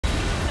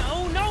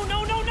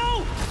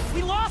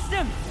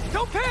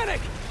Don't panic!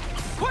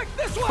 Quick,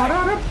 this way!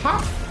 अरे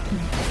भाग!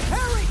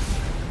 Harry!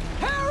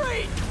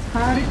 Harry!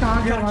 Harry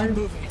कहाँ गया Gotta भाई? keep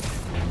moving.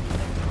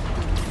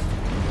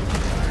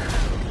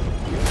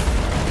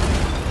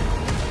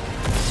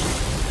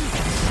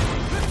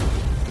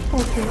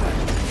 Okay.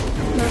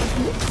 Let's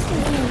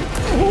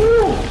go.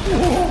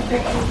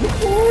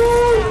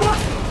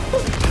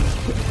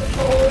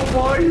 Oh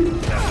boy!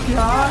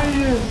 क्या है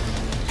ये?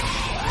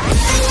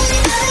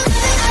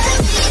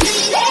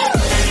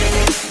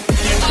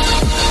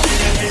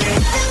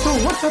 So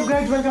what's up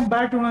guys? Welcome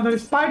back to another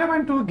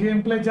Spider-Man 2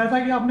 gameplay. जैसा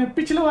कि आपने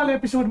पिछले वाले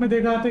एपिसोड में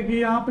देखा था कि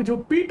यहाँ पे जो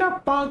पीटर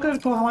पार्कर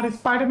को हमारे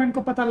स्पाइडरमैन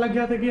को पता लग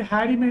गया था कि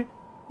हैरी में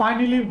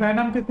फाइनली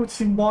वेनम के कुछ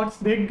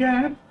सिम्बॉट्स देख गए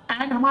हैं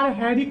एंड हमारे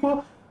हैरी को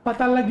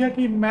पता लग गया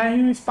कि मैं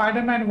ही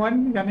स्पाइडरमैन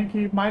 1 यानी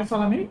कि माइल्स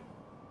वाला नहीं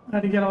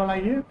रियल वाला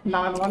ये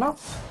लाल वाला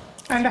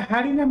एंड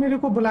हैरी ने मेरे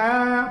को बुलाया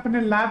है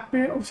अपने लैब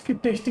पे उसकी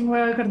टेस्टिंग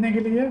वगैरह करने के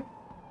लिए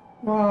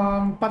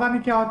पता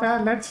नहीं क्या होता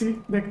है लेट्स सी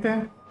देखते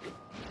हैं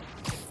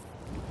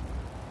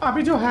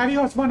अभी जो हैरी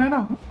ऑसबॉर्न है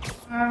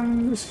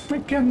ना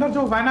इसके अंदर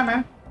जो वैनम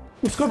है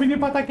उसको भी नहीं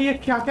पता कि ये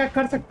क्या क्या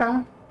कर सकता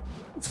है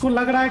उसको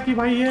लग रहा है कि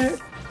भाई ये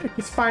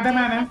एक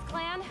स्पाइडरमैन है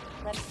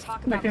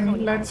लेकिन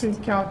लेट्स सी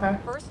क्या होता है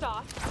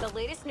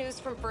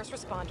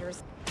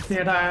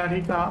तेरा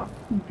हैरी का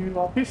न्यू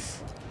ऑफिस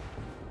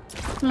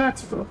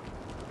लेट्स गो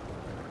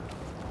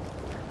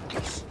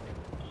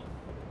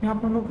यहाँ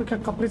पर हम लोग को क्या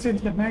कपड़े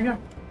चेंज करना है क्या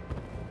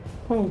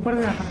ओ ऊपर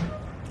से जाना है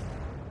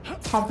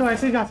अब तो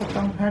ऐसे ही जा सकता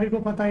हूँ हैरी को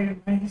पता ही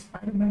मैं ही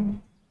स्पाइडरमैन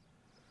हूँ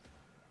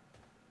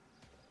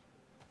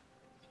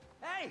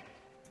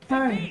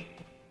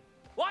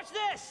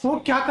वो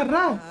क्या कर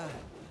रहा है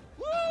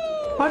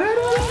अरे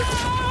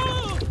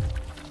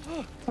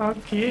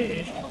ओके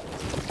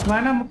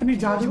वैनम अपनी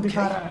जादू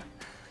दिखा रहा है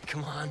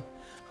Come on,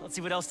 let's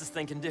see what else this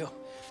thing can do.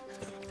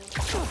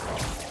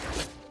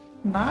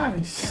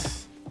 Nice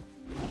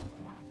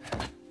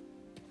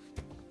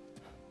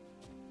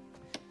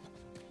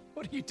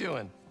What are you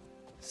doing?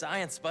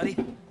 Science, buddy.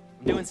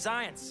 I'm doing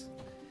science.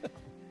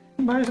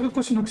 भाई इसको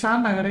कुछ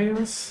नुकसान ना करे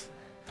बस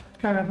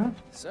क्या करना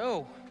So,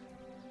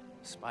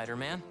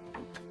 Spider-Man.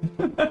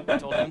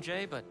 Told MJ,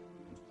 but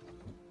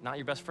not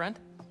your best friend?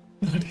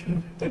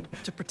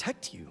 To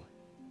protect you.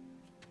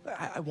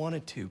 I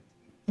wanted to.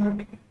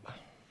 okay.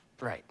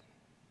 Right.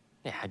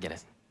 Yeah, I get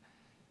it.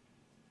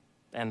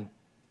 And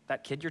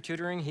that kid you're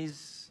tutoring, he's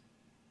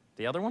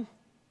the other one?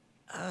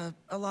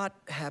 A lot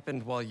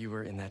happened while you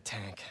were in that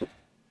tank.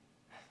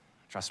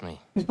 Trust me.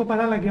 इसको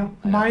पता लग गया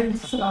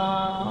miles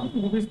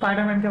वो भी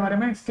Spiderman के बारे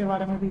में इसके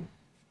बारे में भी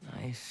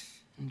Nice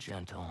and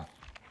gentle.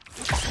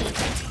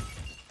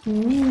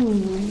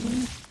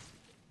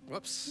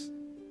 Whoops.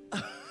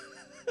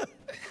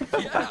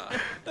 Yeah.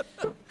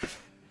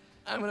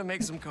 I'm gonna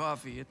make some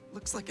coffee. It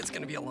looks like it's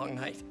gonna be a long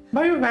night.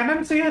 भाई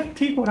वैनम से ये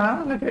ठीक हो रहा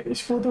है लेकिन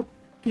इसको तो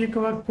ये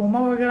कोमा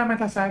वगैरह में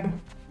था शायद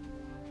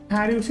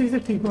हैरी उसी से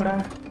ठीक हो रहा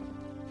है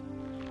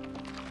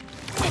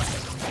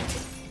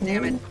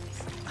Damn it.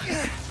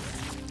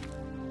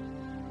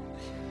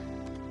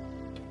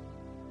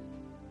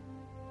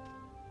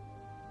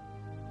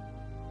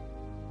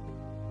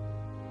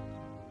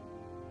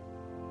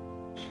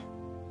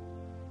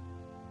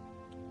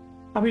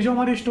 अभी जो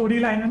हमारी स्टोरी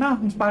लाइन है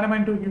ना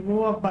स्पाइडरमैन 2 की वो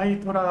अब भाई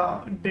थोड़ा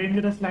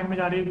डेंजरस लाइन में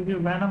जा रही है क्योंकि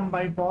वैनम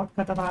भाई बहुत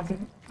खतरनाक है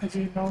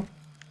अजीब नो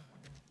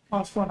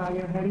ऑसबॉर्न आ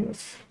गया हैरी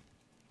बस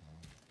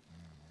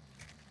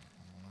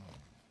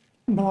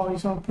भाई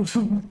सब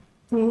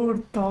पूर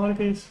तौर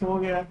के सो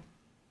गया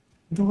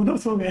दोनों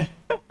सो गए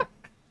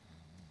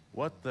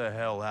What the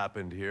hell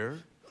happened here?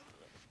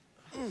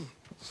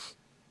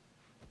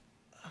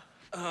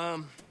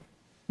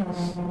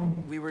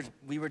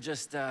 We were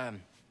just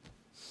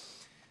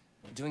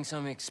doing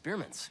some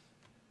experiments.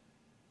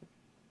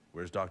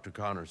 Where's Dr.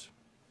 Connors?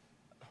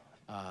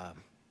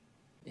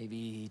 Maybe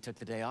he took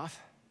the day off?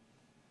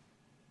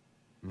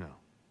 No,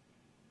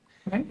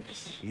 नहीं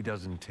he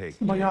doesn't take.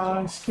 भैया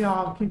इसकी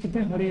आँखें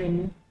कितने हरी है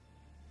ये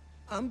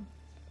I'm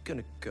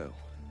gonna go.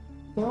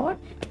 What?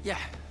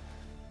 Yeah.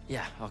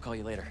 Yeah, I'll call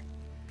you later.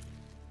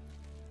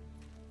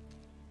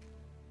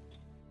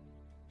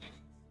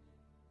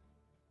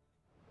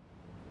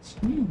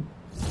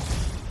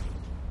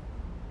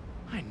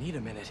 I need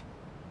a minute.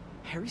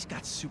 Harry's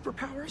got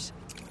superpowers?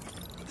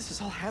 This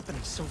is all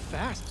happening so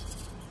fast.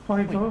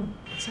 भाई तो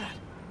What's that?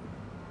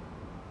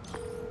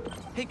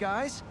 Hey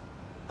guys,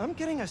 I'm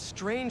getting a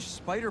strange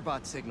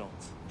SpiderBot signal.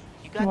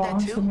 You got वहाँ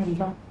that से too? मिल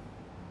रहा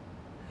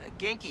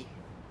Genki,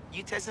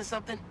 you testing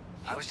something?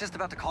 I was just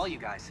about to call you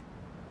guys.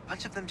 A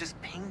bunch of them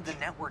just pinged the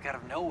network out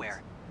of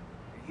nowhere.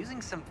 They're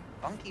using some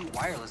funky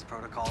wireless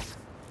protocols.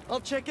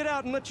 I'll check it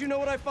out and let you know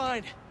what I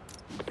find.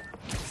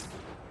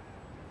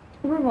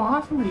 अबे वहाँ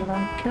से मिल रहा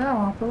है क्या है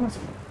वहाँ पे बस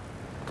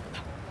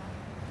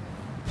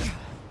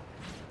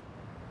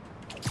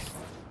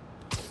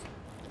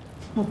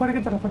ऊपर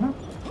की तरफ है ना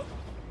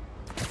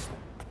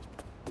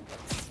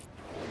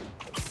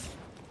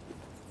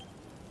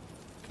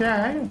क्या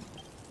है ये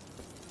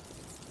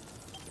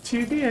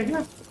चीटी है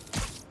क्या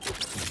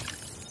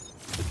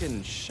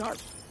Looking sharp.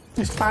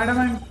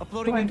 Spiderman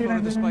Uploading info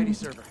to the Spidey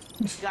server.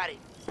 Got it.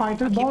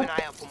 Spider Keep bot an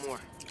eye out for more.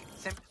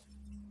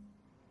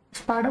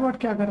 Spider bot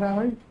क्या कर रहा है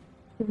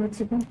भाई? एक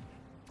सेकंड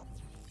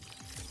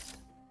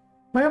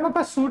भाई, हमारे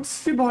पास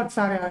सूट्स भी बहुत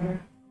सारे आ गए,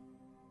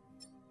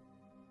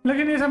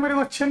 लेकिन ये सब मेरे को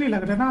अच्छे नहीं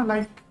लग रहे ना।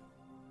 लाइक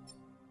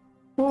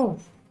ओ,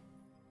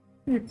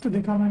 एक तो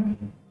देखा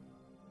मैंने।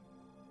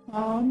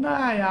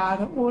 ना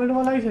यार, ओल्ड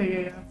वाला ही सही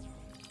है यार।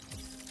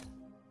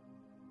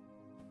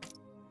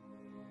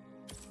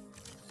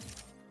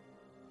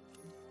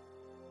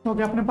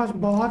 ओके, अपने पास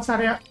बहुत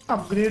सारे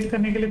अपग्रेड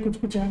करने के लिए कुछ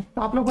कुछ है,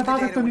 तो आप लोग बता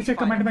सकते हो नीचे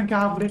कमेंट में क्या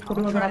अपग्रेड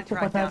करूँ अगर आपको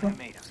पता है तो।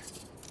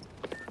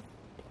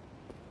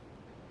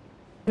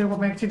 देखो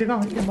मैं एक चीज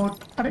दिखाऊं,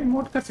 इमोट। अरे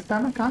इमोट कर सकता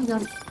है ना, कहाँ जा?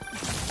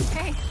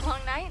 Hey,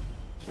 long night?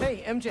 Hey,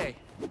 MJ.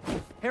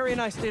 Harry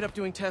and I stayed up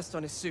doing tests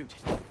on his suit.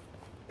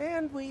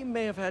 And we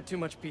may have had too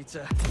much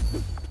pizza.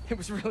 It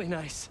was really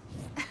nice.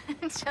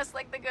 Just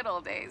like the good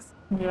old days.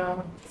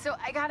 Yeah. So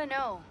I gotta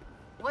know,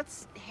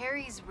 what's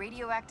Harry's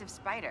radioactive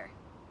spider?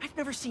 I've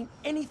never seen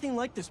anything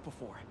like this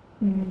before.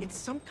 It's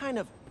some kind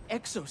of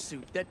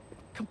exosuit that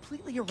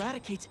completely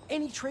eradicates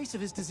any trace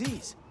of his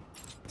disease.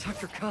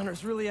 Dr.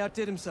 Connors really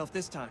outdid himself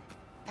this time.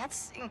 That's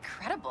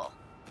incredible.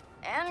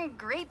 And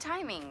great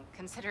timing,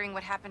 considering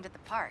what happened at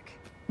the park.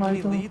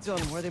 Any leads on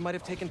where they might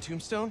have taken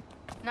Tombstone?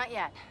 Not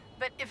yet,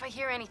 but if I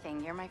hear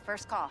anything, you're my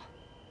first call.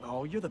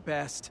 Oh, you're the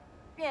best.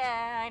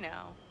 Yeah, I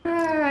know.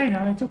 I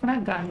know, it's open a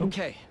gun.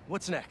 Okay,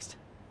 what's next?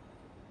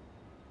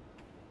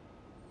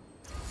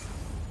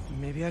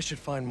 Maybe I should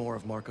find more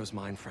of Marco's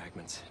mind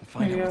fragments and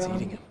find out what's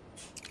eating him.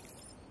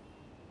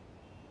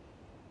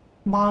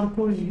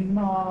 Marco's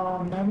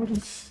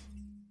memories.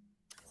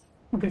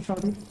 Okay,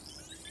 sorry.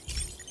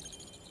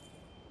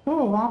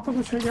 Oh, वहाँ पे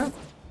कुछ है क्या?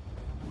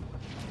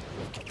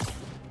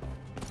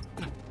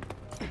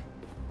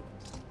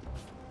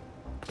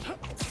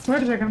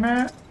 Wait a second,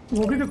 मैं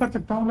वो भी तो कर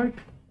सकता हूँ, like.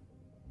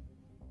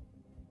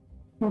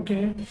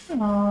 Okay,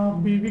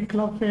 BB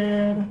Club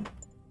Fair,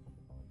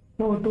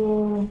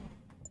 photo,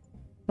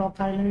 top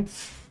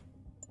highlights.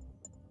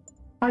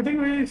 I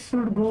think we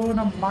should go on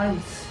a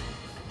miles.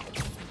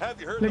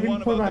 Have you heard the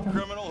one about the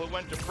criminal who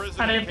went to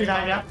prison and came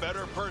out a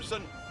better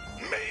person?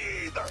 Me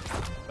either.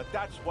 But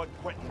that's what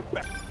Quentin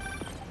Beck.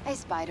 Hey,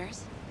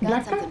 Spiders.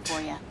 Got something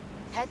for you.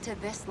 Head to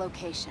this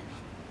location.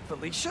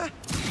 Felicia?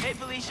 Hey,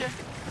 Felicia.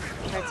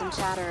 Heard some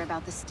chatter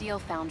about the steel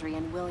foundry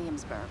in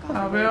Williamsburg.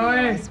 अबे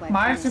ओए,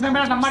 माइस ने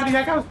मेरा number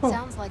दिया क्या उसको?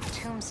 Sounds like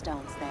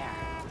Tombstone's there.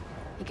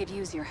 He could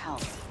use your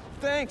help.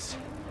 Thanks.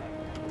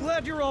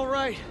 Glad you're all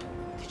right.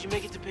 Did you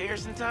make it to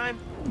Paris in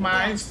time?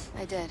 Mice.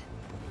 I did.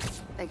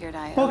 Figured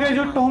I. Okay,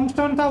 जो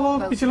tombstone था वो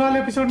पिछले वाले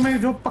एपिसोड में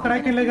जो पकड़ा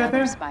के ले गए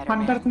थे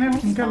हंटर्स ने,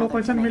 उनका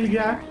लोकेशन मिल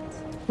गया है,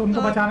 तो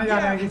उनको बचाने जा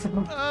रहे हैं ये सब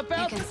लोग।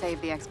 You can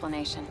save the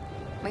explanation.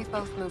 We've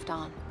both moved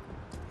on.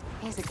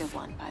 He's a good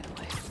one, by the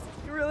way.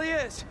 He really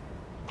is.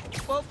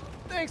 Well,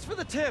 thanks for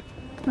the tip.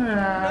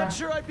 Not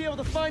sure I'd be able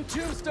to find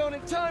Tombstone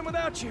in time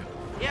without you.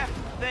 Yeah,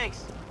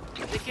 thanks.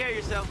 Take care of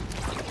yourself.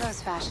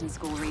 Those fashion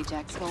school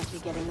rejects won't be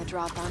getting the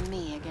drop on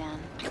me again.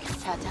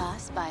 Ta-ta,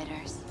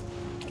 Spiders.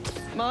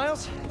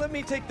 Miles, let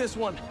me take this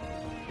one.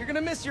 You're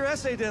gonna miss your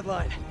essay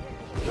deadline.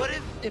 What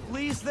if... If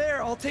Lee's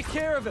there, I'll take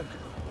care of him.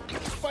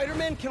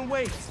 Spider-Man can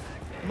wait.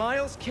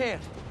 Miles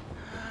can't.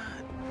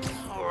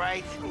 All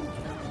right.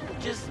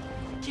 Just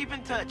keep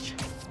in touch.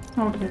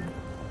 Okay.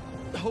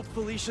 Hope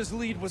Felicia's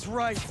lead was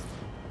right.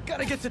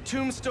 Gotta get to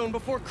Tombstone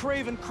before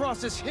Craven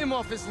crosses him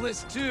off his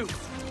list, too.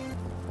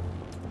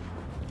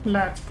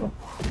 Let's go.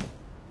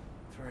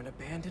 For an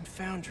abandoned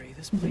foundry,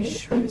 this place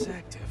sure is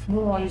active.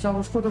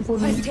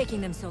 What's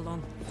taking them so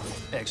long?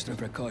 Extra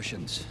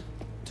precautions.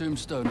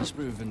 Tombstone has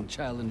proven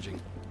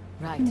challenging.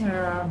 Right.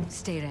 Yeah.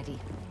 Stay ready.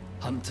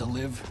 Hunt to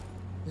live.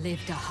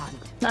 Live to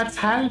hunt. Let's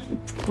help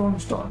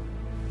Tombstone.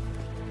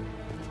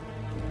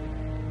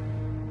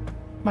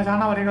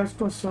 बचाना पड़ेगा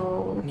उसको,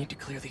 so. Need to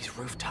clear these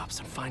rooftops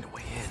and find a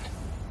way in.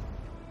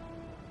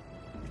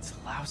 It's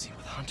lousy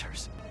with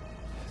hunters.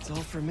 If it's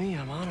all for me,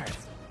 I'm honored.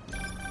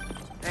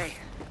 Hey,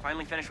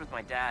 finally finished with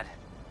my dad.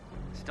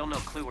 Still no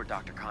clue where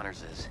Dr.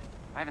 Connors is.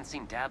 I haven't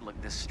seen Dad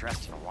look this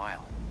stressed in a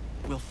while.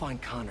 We'll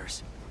find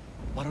Connors.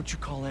 Why don't you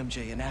call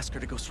MJ and ask her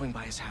to go swing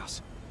by his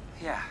house?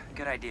 Yeah,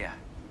 good idea.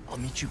 I'll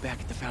meet you back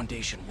at the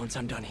Foundation once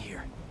I'm done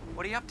here.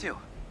 What are you up to?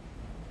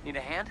 Need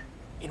a hand?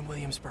 In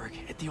Williamsburg,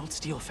 at the old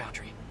steel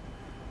foundry.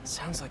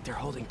 Sounds like they're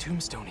holding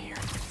Tombstone here.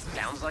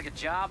 Sounds like a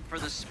job for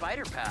the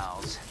Spider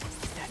Pals.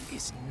 That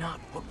is not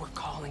what we're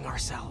calling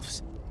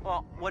ourselves.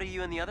 Well, what do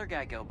you and the other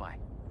guy go by?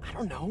 I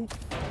don't know.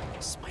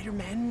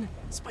 Spider-Men?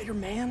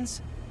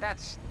 Spider-Mans?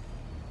 That's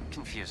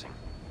confusing.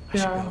 I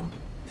should go.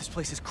 This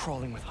place is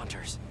crawling with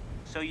hunters.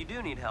 So you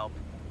do need help?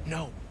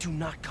 No, do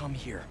not come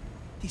here.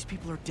 These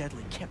people are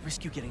deadly. Can't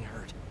risk you getting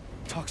hurt.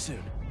 Talk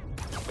soon.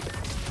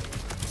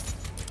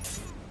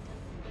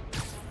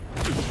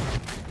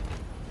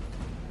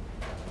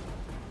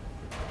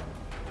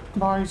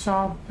 भाई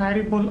साहब,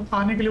 Harry बोल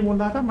आने के लिए बोल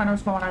रहा था, मैंने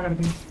उसको मना कर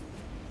दिया।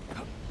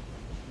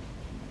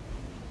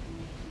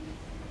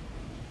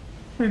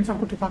 इन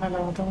सबको ठिकाने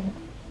लगा था।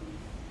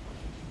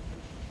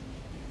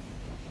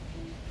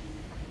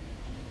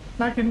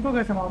 लाइक इनको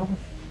कैसे मारूं?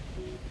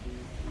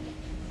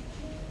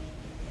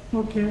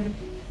 ओके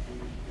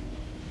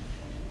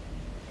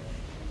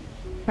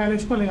पहले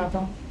इसको ले आता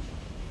हूँ।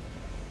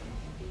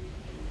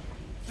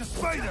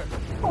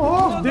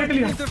 ओह देख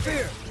लिया,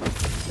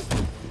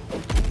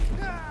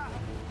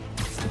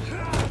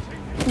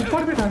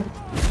 ऊपर भी था।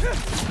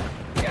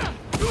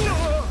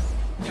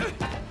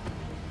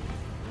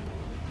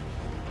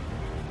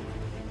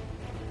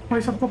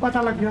 भाई सबको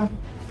पता लग गया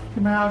कि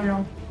मैं आ गया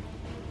हूँ।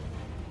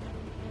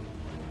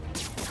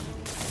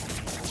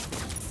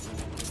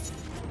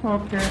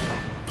 ओके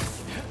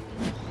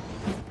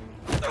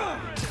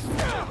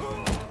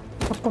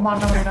सबको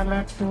मारना पड़ेगा।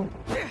 Let's go.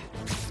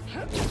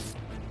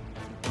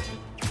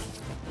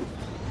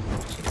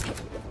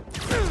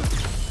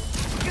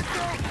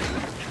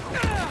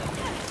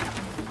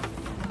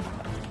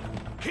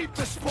 Keep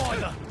the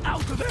spider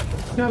out of it.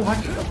 चल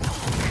हट।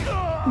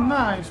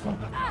 Nice one.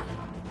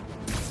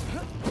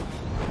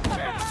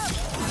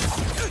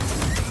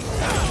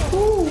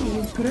 Oh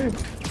great.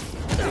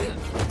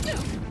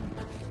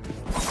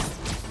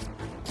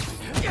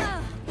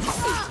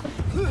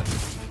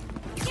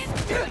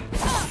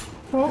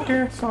 Okay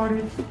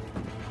sorry.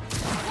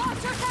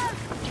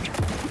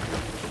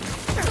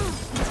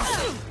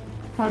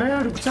 अरे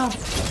रुक जा।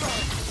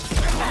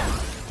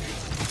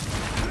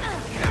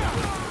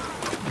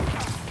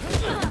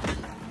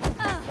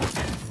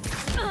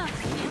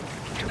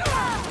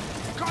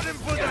 Got him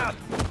for that.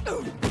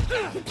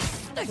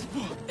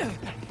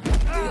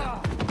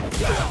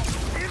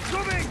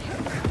 Incoming.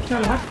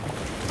 चल हट।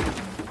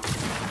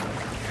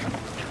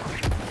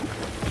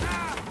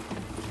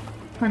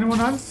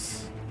 Anyone else?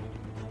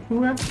 Who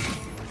else?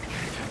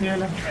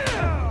 Yeah.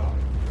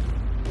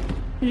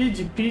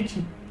 Easy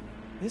peasy.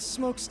 This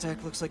smokestack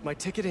looks like my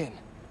ticket in.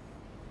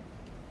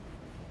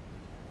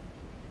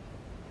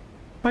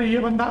 भाई ये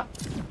बंदा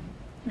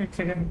एक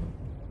सेकेंड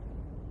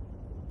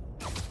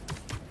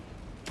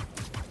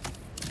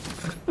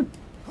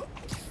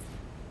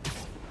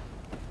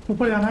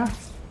ऊपर जाना है।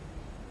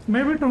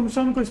 मैं भी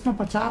टॉमसन को इसमें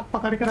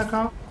पकड़ के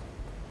रखा।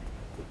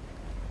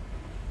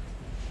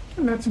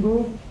 Let's go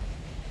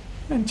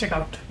and check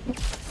out.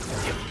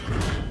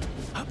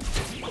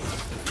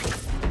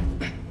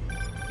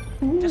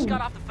 Just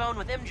got off the phone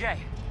with MJ.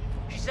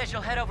 She says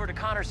she'll head over to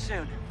Connor's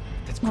soon.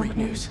 That's great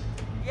news.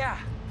 Yeah,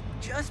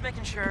 just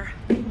making sure.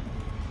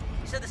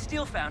 You said the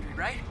steel foundry,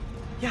 right?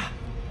 Yeah.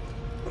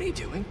 What are you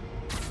doing?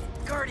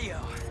 Cardio.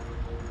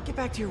 Get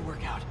back to your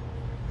workout.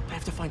 I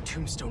have to find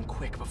Tombstone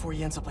quick before he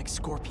ends up like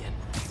Scorpion.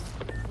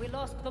 We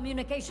lost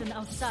communication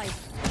outside.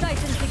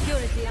 Tighten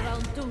security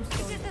around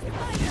Tombstone.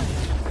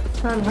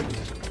 चल हट।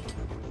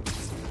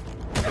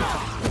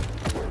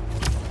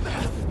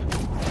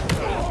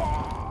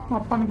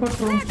 अपन को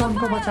Thomson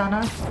को बचाना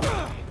है।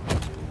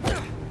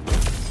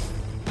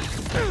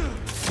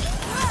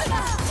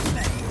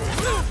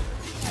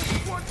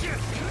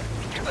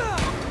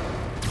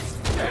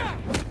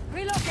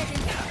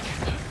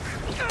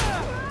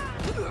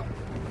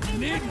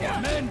 Need more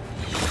men.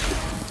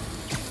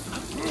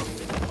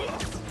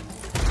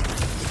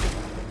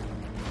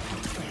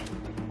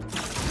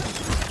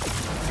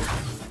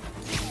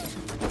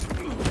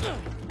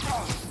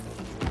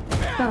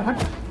 चल हट।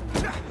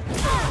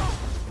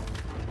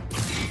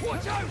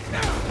 Watch out!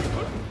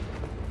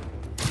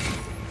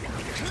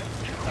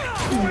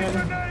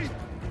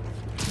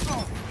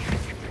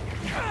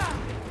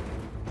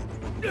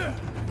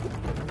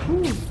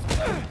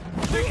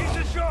 Taking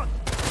the shot.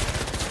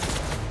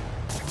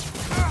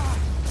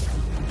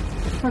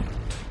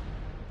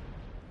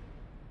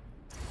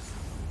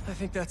 I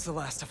think that's the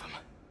last of them.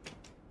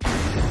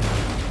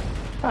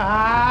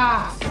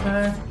 Ah!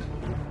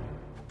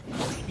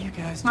 You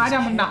guys just Aja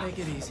can't munda. make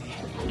it easy.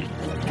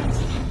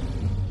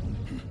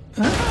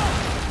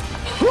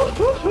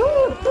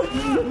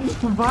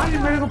 भाई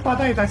मेरे को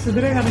पता ही था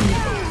सुधरेगा नहीं।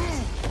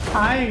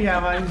 आए गया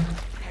भाई।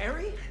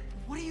 Harry?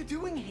 What are you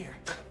doing here?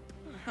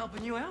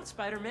 Helping you out,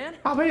 Spider-Man.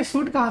 हाँ भाई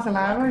सूट कहाँ से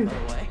लाया भाई?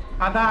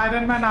 आधा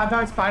आयरन मैन आधा I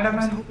was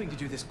Spiderman. hoping to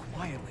do this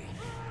quietly.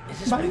 Is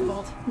this my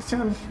fault?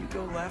 चल You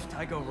go left,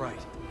 I go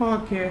right.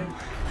 Okay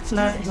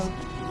let's go.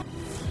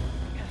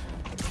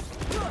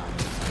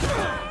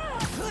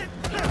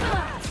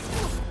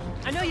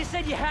 I know you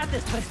said you had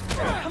this, but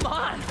come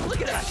on,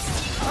 look at us.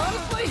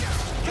 Honestly,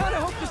 kinda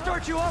hope to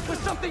start you off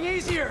with something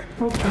easier.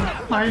 Okay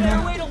I Better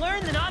no. way to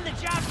learn than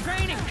on-the-job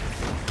training.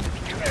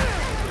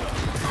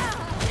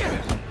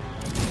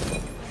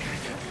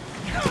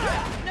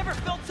 Never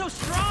felt so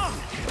strong.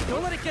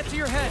 Don't let it get to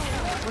your head.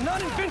 We're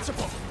not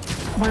invincible.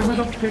 भाई मैं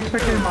तो fake पे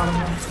के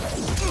मारूंगा।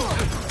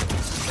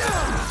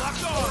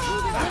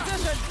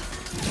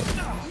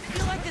 You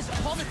feel like this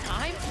all the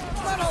time?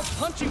 Not all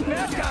punching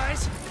bad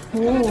guys.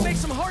 We have to make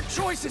some hard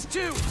choices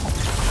too.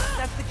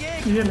 That's the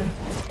game. ये ले।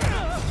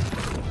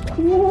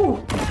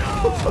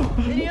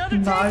 Any other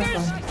Nice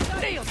takers? one.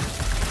 Nailed it.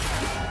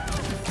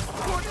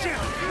 Watch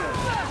out!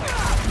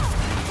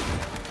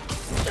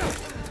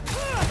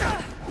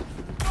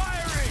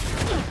 Firing!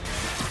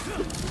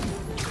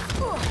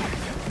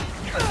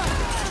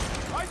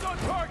 Eyes on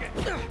target!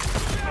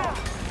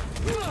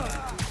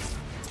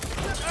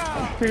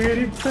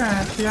 तेरी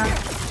भैंस यार।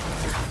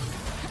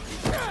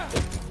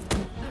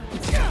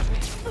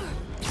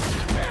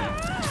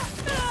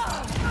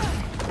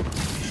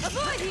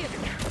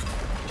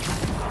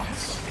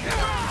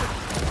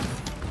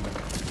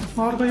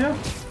 और भैया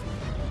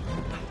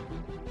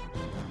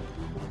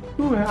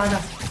तू है, आजा।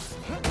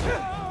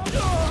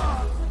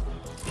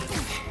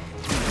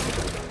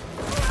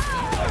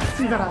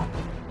 सीधा रहा।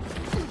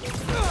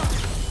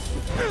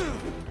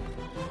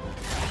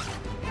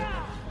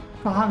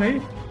 कहाँ गई?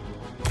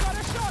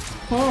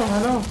 Oh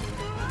hello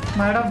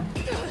madam.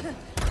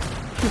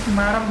 इस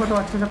मैडम को तो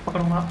अच्छे से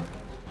पकड़ूंगा।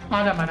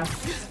 आजा मैडम।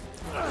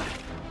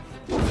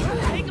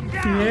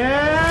 ये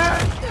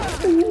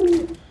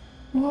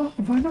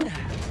venom.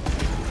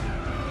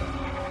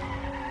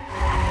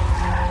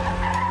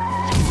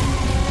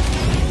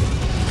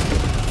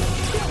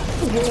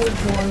 Is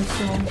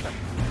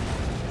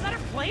that a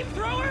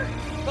flamethrower?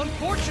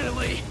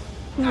 Unfortunately,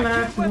 I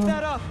can't let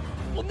that up.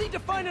 We'll need to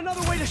find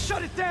another way to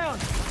shut it down.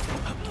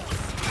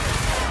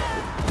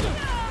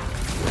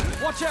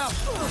 Watch out!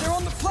 They're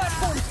on the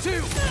platforms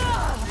too.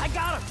 I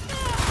got them.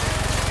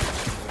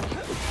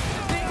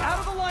 Stay out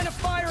of the line of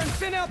fire and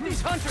thin out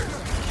these hunters.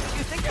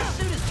 You think this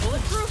suit is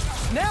bulletproof?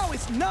 Now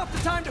is not the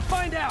time to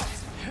find out.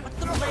 What's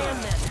the plan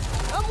then?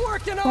 I'm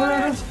working on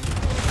it.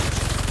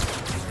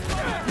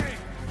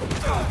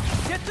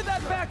 Get to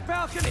that back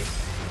balcony!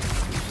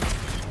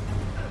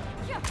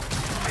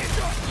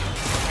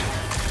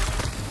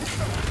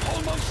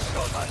 Almost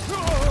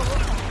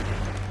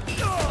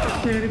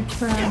तेरी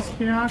भैंस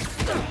की आँख।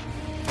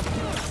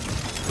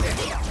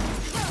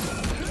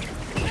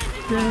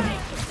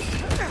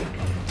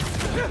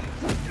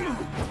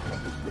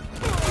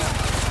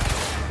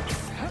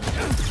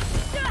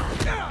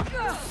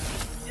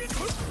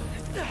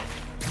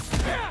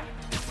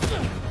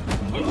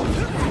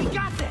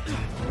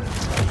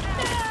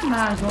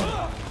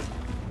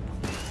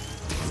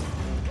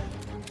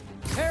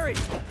 Harry,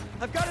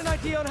 I've got an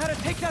idea on how to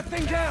take that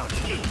thing down.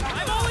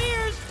 I'm all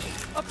ears!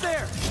 Up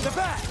there, the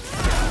back.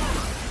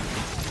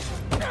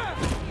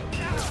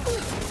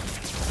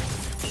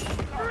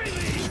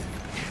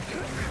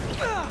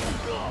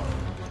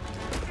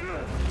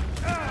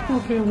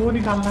 Okay वो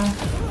निकालना है।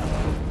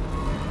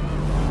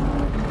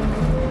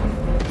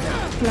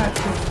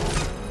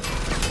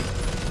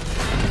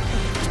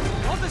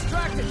 I'll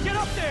distract it. Get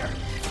up there.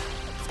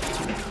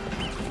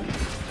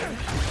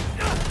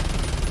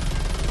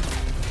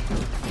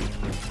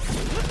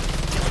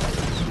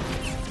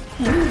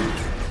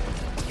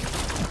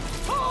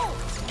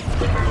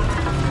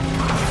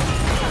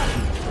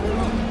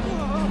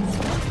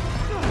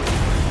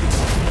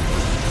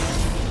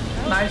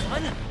 Nice.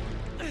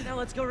 Now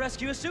let's go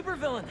rescue a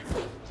supervillain.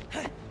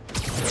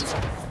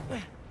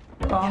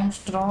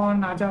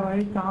 Armstrong, आजा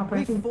भाई कहाँ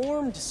पे?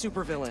 Reformed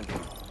supervillain,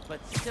 but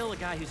still a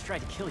guy who's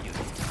tried to kill you.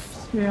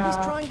 Yeah. He's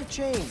trying to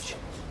change.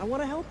 I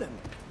want to help him.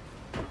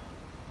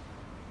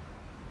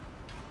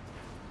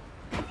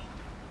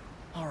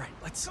 All right,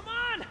 let's. Come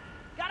on!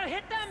 Gotta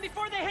hit them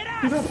before they hit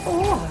us!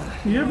 Oh,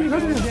 ये भी कर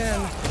दिया।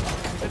 Again.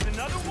 There's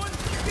another one?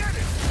 Get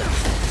it!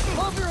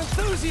 Love your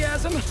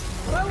enthusiasm,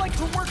 but I like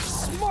to work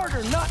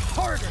smarter, not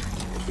harder.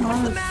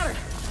 What's the matter?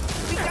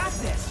 We got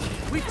this!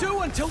 We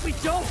do until we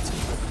don't.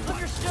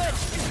 Understood.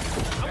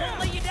 I won't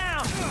let you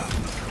down.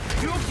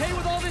 You okay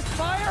with all this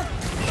fire?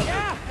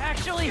 Yeah,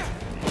 actually.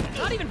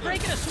 Not even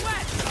breaking a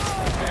sweat.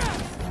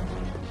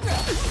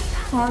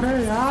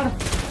 अरे यार।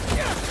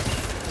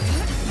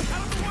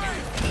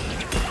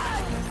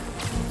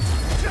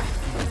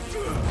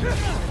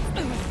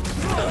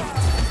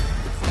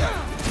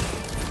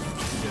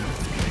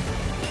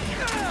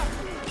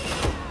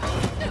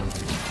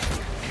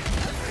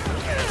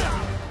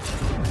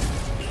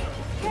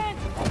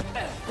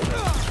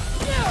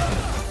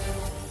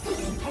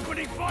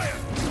 Opening fire!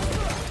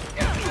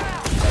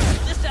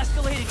 This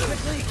escalated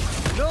quickly.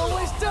 It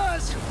always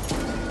does.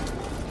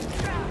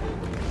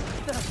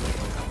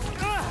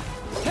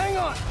 Hang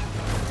on.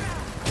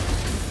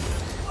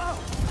 Whoa.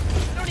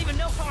 I don't even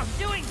know how I'm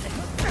doing this.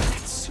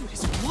 That suit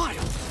is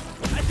wild.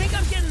 I think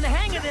I'm getting the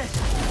hang of this.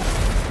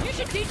 You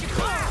should teach a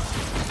class.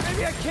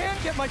 Maybe I can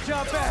get my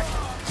job back.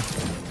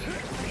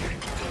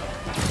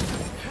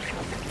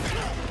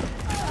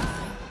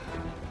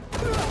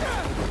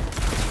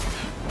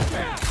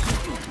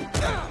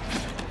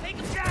 Take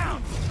him down.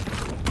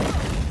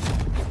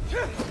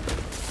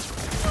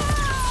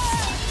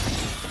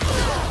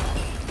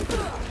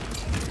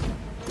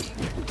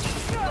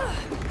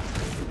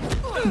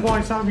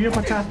 Boy साहब ये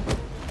 50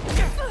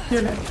 ये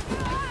ले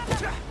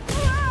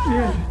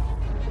ये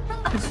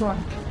this one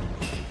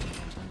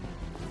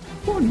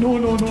oh no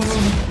no no no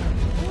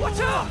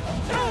Watch out!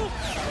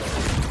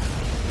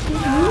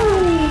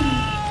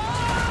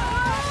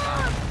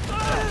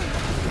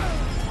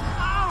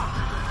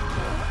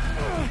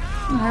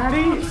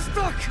 Harry I'm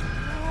stuck.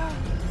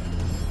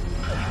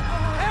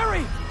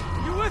 Harry,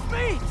 you with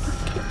me?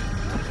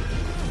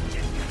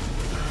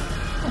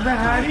 the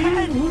Harry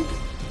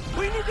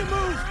We need to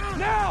move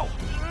now.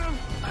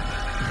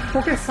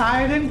 Okay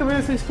silent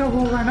वजह से इसका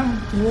वो है ना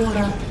वो हो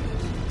रहा है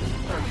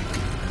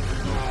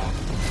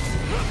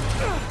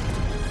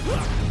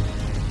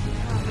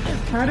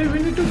अरे we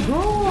need to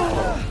go.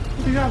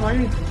 दिया भाई.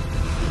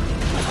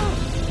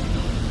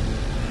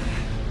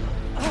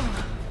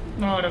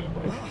 अरे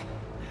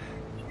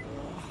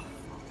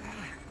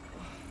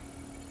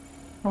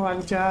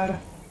वालचार.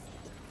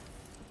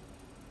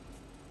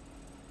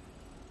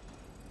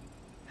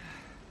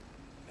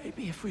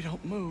 Maybe if we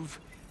don't move,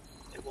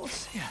 it won't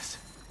see us.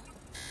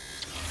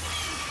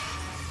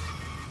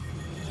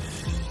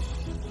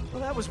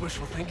 Well, that was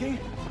wishful thinking.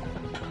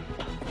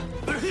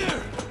 They're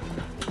here!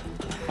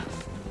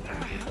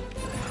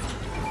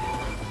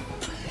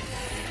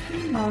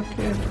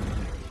 Okay.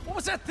 What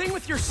was that thing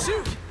with your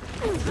suit?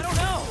 I don't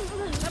know.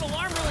 That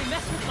alarm really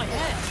messed with my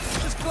head.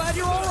 Just glad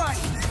you're all right.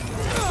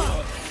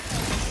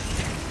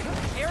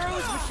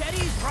 Arrows,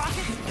 machetes,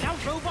 rockets, now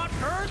robot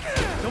birds.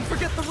 Don't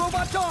forget the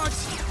robot dogs.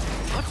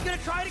 What's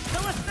gonna try to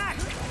kill us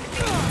next?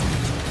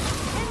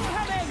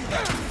 Incoming!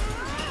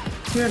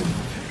 Kill.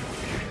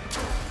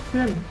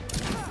 Kill.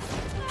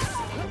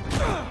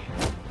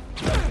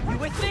 You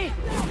with me?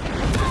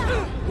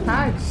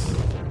 Nice.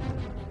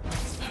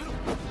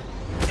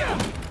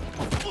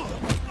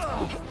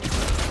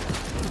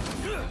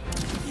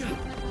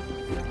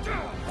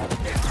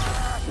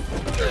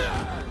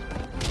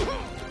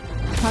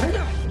 अरे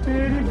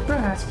तेरी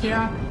बहस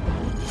क्या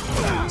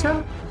चल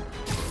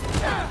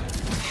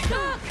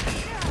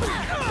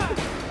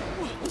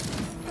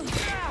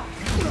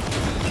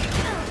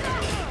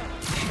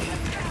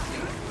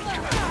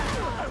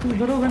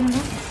इधर होगा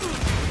नहीं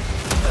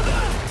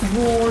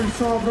वो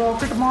सब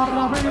रॉकेट मार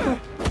रहा है ये तो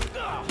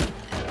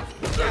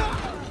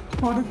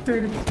और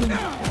तेरी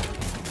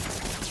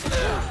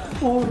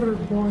और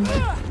boy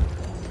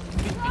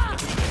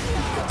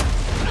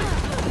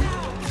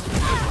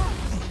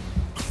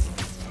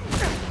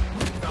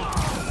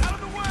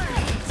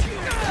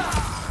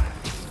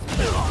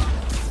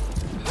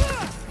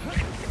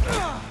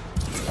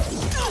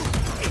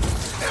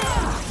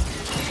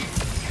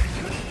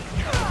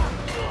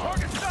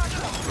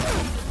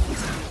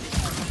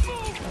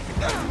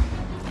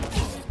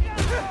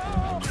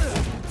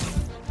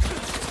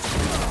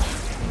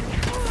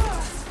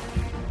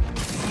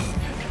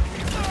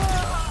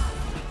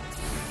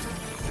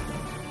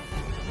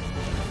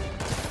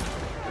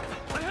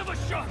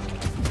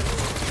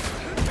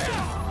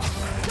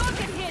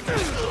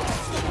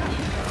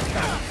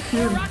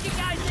Rocket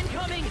guys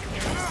incoming!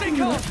 Stay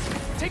calm!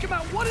 Take them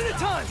out one at a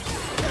time!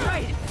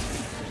 Right!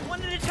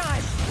 One at a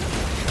time!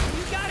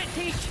 You got it,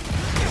 Teach!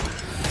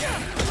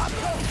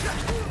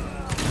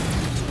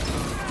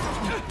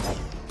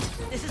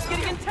 This is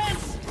getting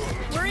intense!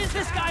 Where is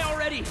this guy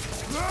already?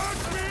 Let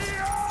me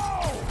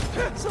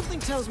out! Something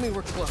tells me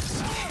we're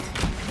close.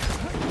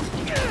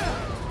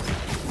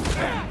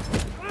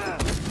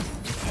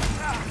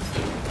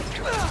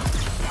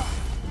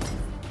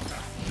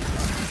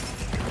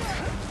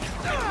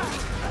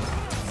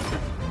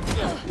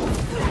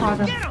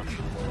 Get him!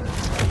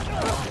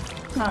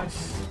 Nice.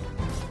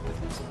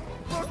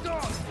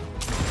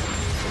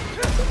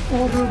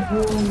 और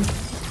वो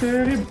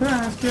तेरी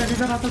भैंस क्या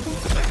किधर आता तू?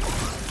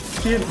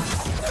 Kill.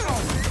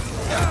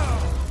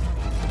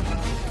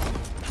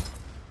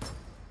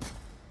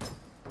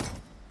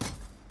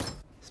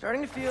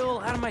 Starting to feel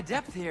out of my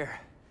depth here.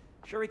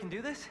 Sure we can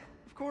do this?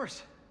 Of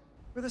course.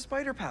 We're the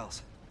Spider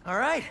Pals. All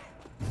right.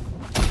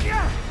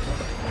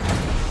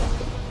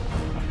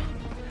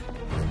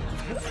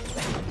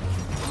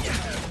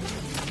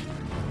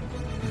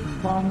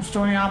 Bomb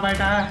stone यहाँ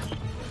बैठा है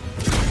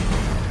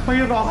पर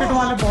ये रॉकेट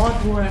वाले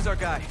बहुत वो है Who's our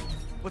guy?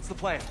 What's the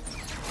plan?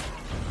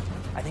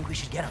 I think we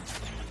should get him.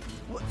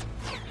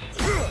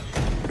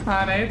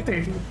 अरे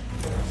तेरी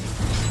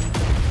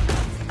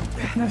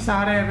इतने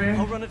सारे हैं बे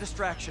I'll run a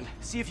distraction.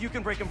 See if you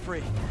can break him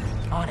free.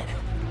 On it.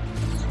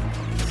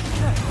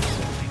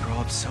 They grow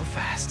up so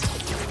fast.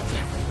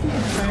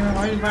 सही में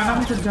भाई Venom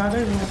कुछ ज़्यादा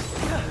ही हुआ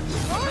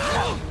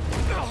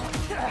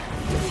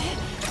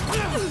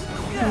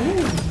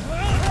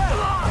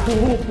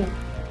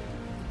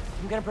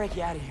I'm gonna break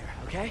you out of here,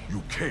 okay?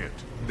 You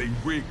can't. They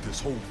rigged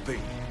this whole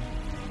thing.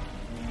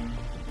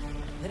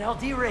 Then I'll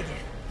de-rig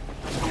it.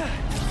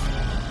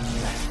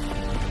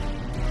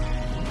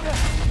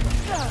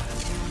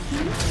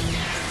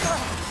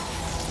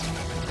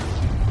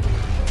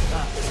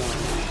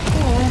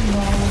 Oh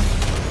no.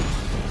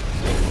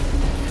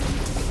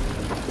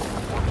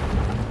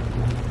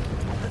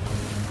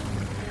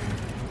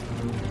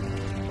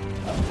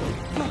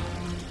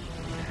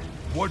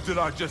 What did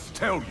I just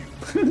tell you?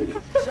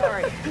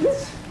 Sorry,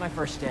 it's my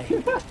first day.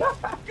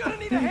 Gonna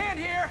need a hand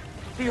here.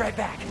 Be right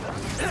back.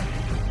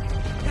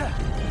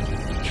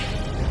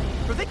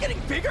 Are they getting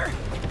bigger?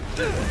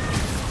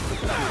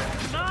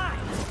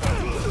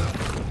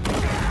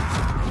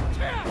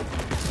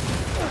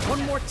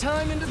 One more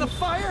time into the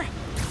fire.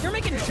 You're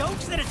making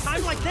jokes at a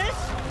time like this?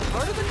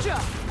 Part of the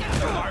job.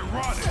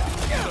 Ironic.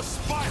 The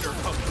spider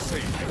comes to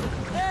save you.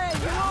 Hey,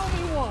 you owe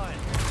me one.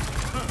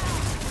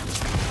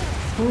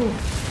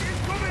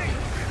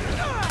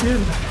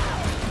 Kill.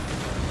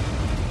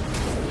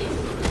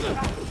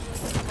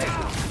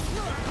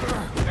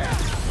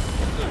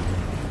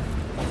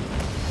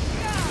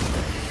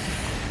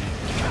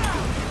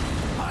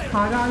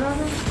 आजा आजा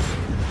आजा।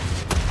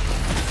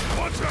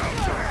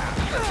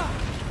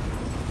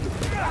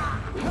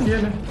 ये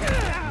ले।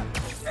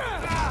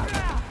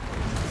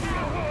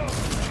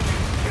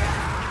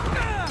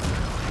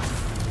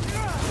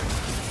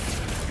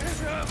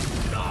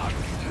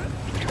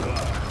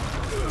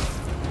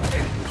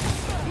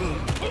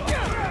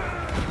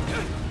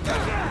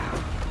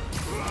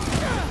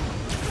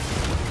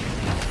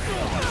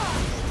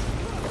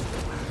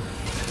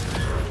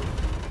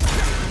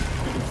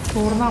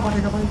 तोड़ना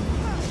पड़ेगा भाई।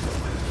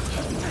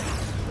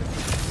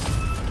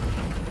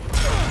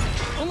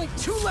 Only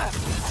 2 left.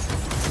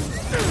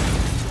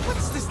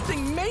 What's this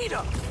thing made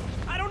of?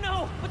 I don't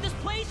know, but this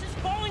place is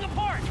falling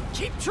apart.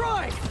 Keep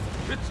trying.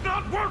 It's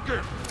not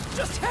working.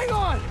 Just hang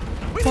on.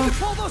 We need to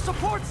pull those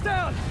supports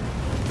down.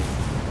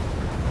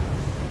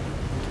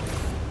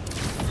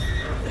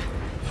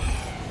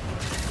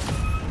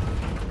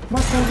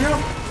 बस हो गया।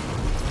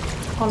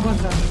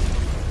 Almost done.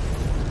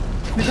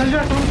 निकल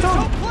जा तुम तो।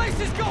 The place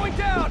is going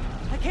down.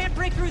 I can't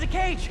break through the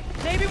cage.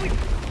 Maybe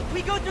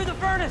we go through the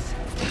furnace.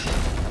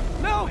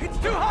 No, it's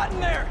too hot in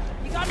there.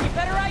 You got any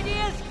better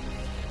ideas?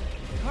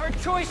 Hard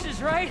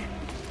choices, right?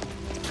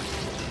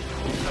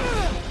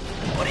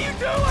 What are you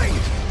doing?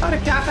 अरे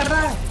क्या कर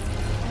रहा है?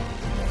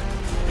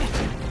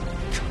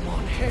 Come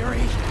on,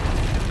 Harry.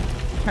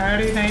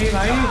 Harry नहीं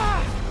भाई।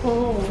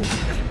 ओह।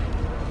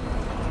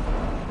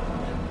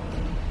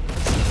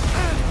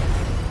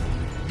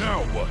 Now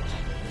what?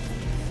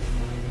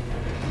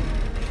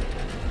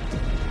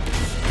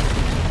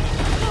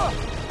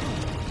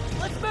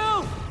 Let's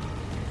move!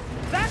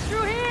 Back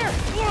through here!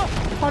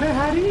 अरे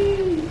Harry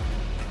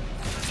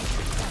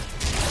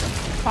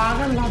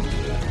पागल ना।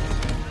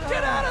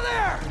 Get out of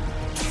there!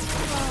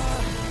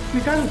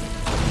 निकल।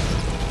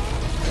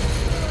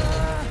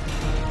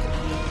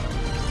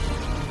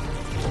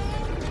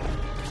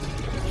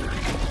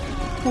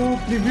 ओ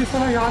प्रीवियस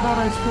वाला याद आ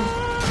रहा है इसको।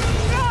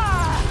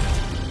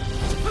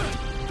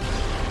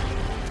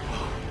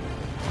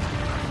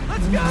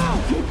 Let's go!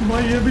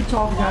 भाई ये भी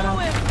चौक जा रहा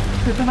है।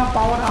 कितना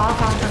पावर आ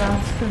काम कर रहा है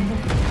इसके अंदर।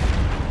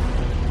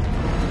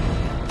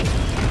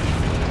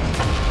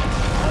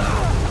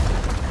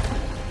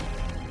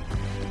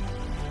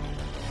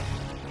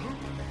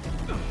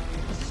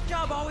 Is this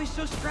job always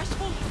so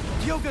stressful?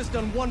 Yoga's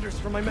done wonders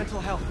for my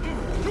mental health.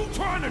 You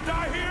trying to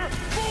die here?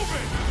 Move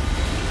it!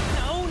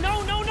 No, no,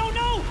 no, no,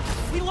 no!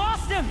 We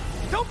lost him!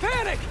 Don't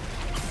panic!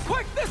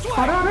 Quick, this way!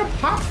 अरे अरे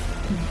भाग।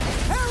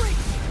 Harry!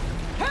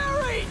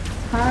 Harry!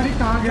 Harry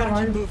कहाँ गया Gotta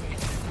भाई? keep moving.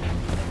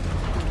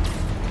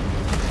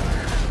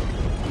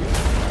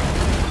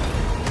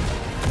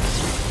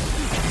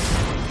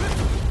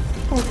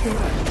 Okay.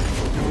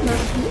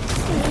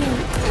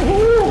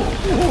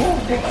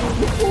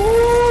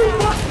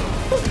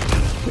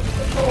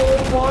 Oh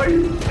boy!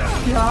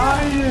 क्या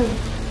है ये?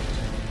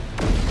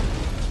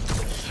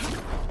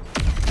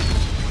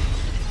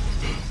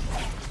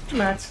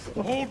 Let's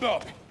go. Hold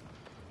up.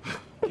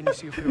 Can you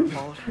see if we were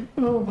followed?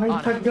 Oh भाई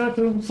थक गया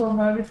तुम सो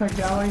मैं भी थक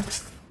गया भाई।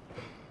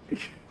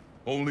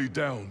 Only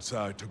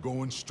downside to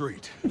going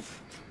straight.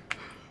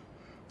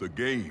 The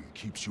game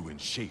keeps you in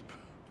shape.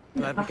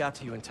 Glad we got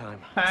to you in time.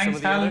 Some Thanks,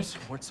 of the others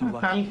weren't so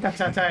lucky. Hal का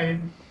चाचा है।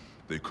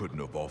 They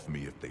couldn't have offed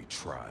me if they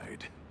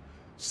tried.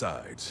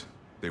 Besides,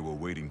 they were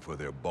waiting for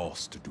their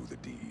boss to do the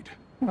deed.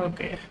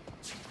 Okay.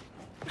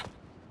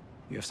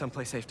 You have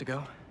someplace safe to go?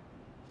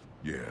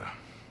 Yeah.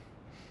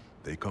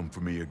 They come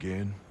for me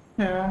again,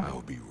 Yeah.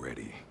 I'll be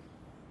ready.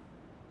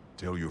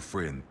 Tell your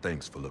friend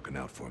thanks for looking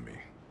out for me.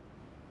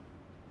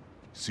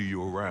 See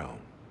you around,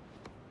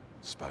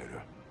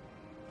 Spider.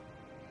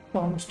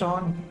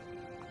 Tombstone.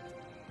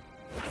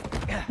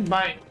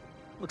 Bye.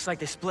 Looks like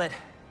they split.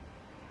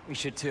 We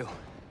should too.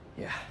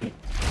 Yeah.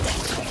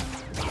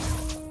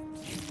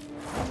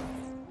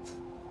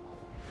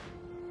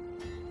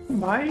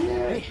 भाई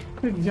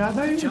ये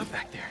ज़्यादा ही Jump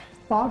back there.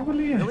 powerful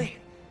ही है। Really?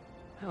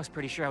 I was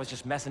pretty sure I was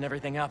just messing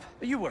everything up.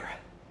 You were.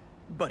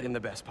 But in the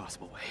best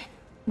possible way.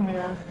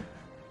 Yeah.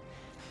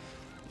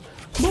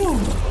 Boom.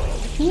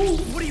 Boom.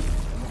 What are you...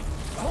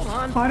 Hold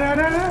on. अरे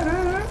अरे अरे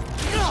अरे।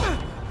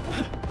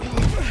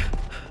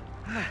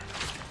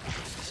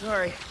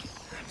 Sorry.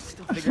 I'm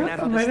still figuring out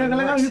how this मेरे thing को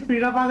लगा अभी works.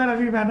 पीड़ा पाकर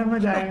अभी Venom में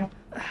जाएगा।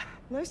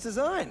 Nice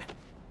design.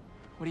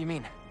 What do you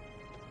mean?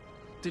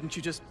 Didn't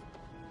you just...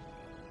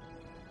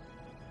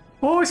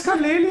 ओ इसका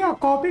ले लिया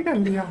कॉपी कर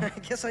लिया। I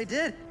guess I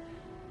did.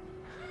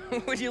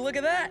 Would you look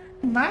at that?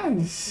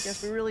 Nice.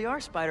 Guess we really are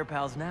spider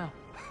pals now.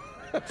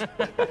 I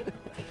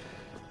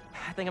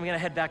think I'm gonna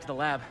head back to the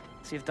lab,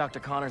 see if Dr.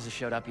 Connors has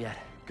showed up yet.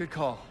 Good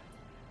call.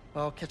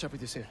 I'll catch up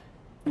with you soon.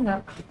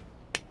 Yeah.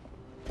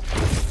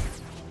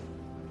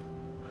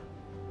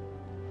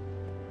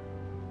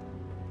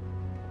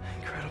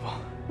 Incredible.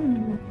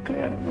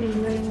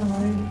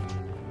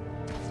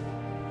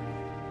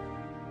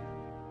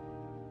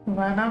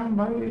 Venom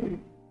भाई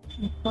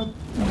बहुत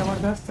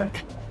जबरदस्त है।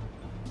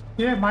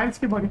 ये miles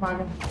की body मार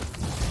है।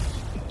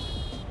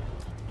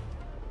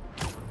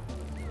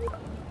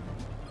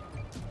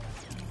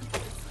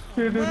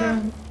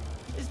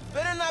 This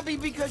better not be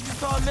because you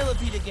saw a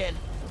millipede again.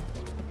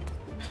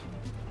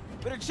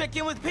 Better check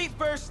in with Pete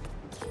first.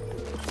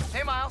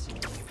 Hey, Miles.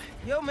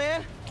 Yo,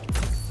 man.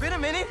 Been a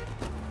minute.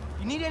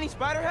 You need any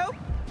spider help?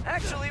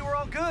 Actually, we're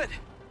all good.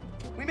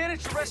 We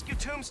managed to rescue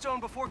Tombstone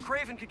before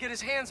Craven could get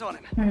his hands on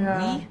him.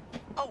 Yeah.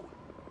 Oh,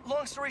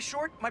 long story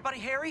short, my buddy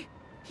Harry,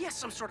 he has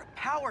some sort of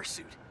power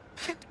suit.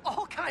 Kicked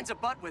all kinds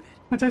of butt with it.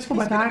 अच्छा इसको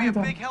He's बताया gonna be नहीं a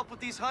था big help with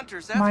these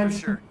hunters, that's for Miles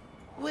sure.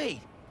 Wait.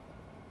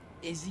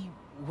 Is he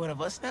one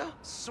of us now?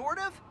 Sort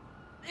of?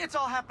 It's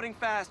all happening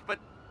fast, but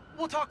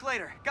we'll talk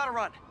later. Gotta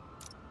run.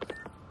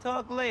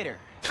 Talk later.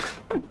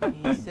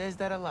 He says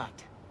that a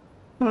lot.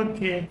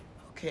 Okay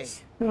Okay.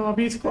 तो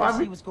अभी इसको Let's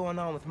अभी see what's going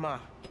on with Ma.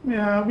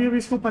 अभी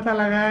इसको पता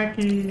लगा है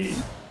कि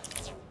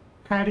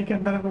हैरी के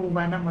अंदर वो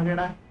वैनम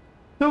वगैरह है।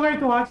 तो गाइस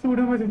तो आज की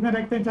वीडियो में जितना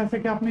देखते हैं जैसे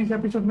कि आपने इस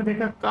एपिसोड में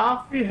देखा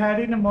काफी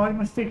हैरी ने मौज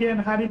मस्ती की एंड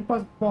हैरी के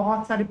पास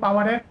बहुत सारी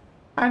पावर है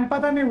एंड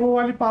पता नहीं वो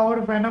वाली पावर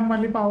वैनम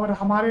वाली पावर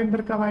हमारे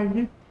अंदर कब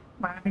आएगी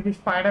यानी कि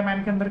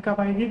स्पाइडरमैन के अंदर कब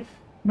आएगी।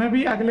 मैं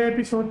भी अगले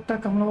एपिसोड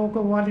तक हम लोगों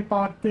को वो वाली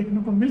पावर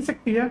देखने को मिल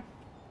सकती है।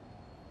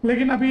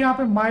 लेकिन अभी यहाँ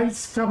पे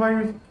माइल्स का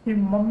भाई की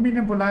मम्मी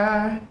ने बुलाया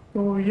है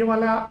तो ये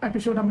वाला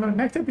एपिसोड हम लोग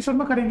नेक्स्ट एपिसोड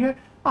में करेंगे।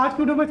 आज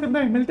की वीडियो में इतना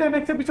ही, मिलते हैं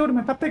नेक्स्ट एपिसोड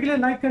में, तब तक के लिए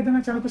लाइक कर देना,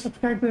 चैनल को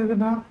सब्सक्राइब कर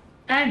देना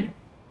एंड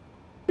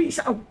पीस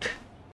आउट।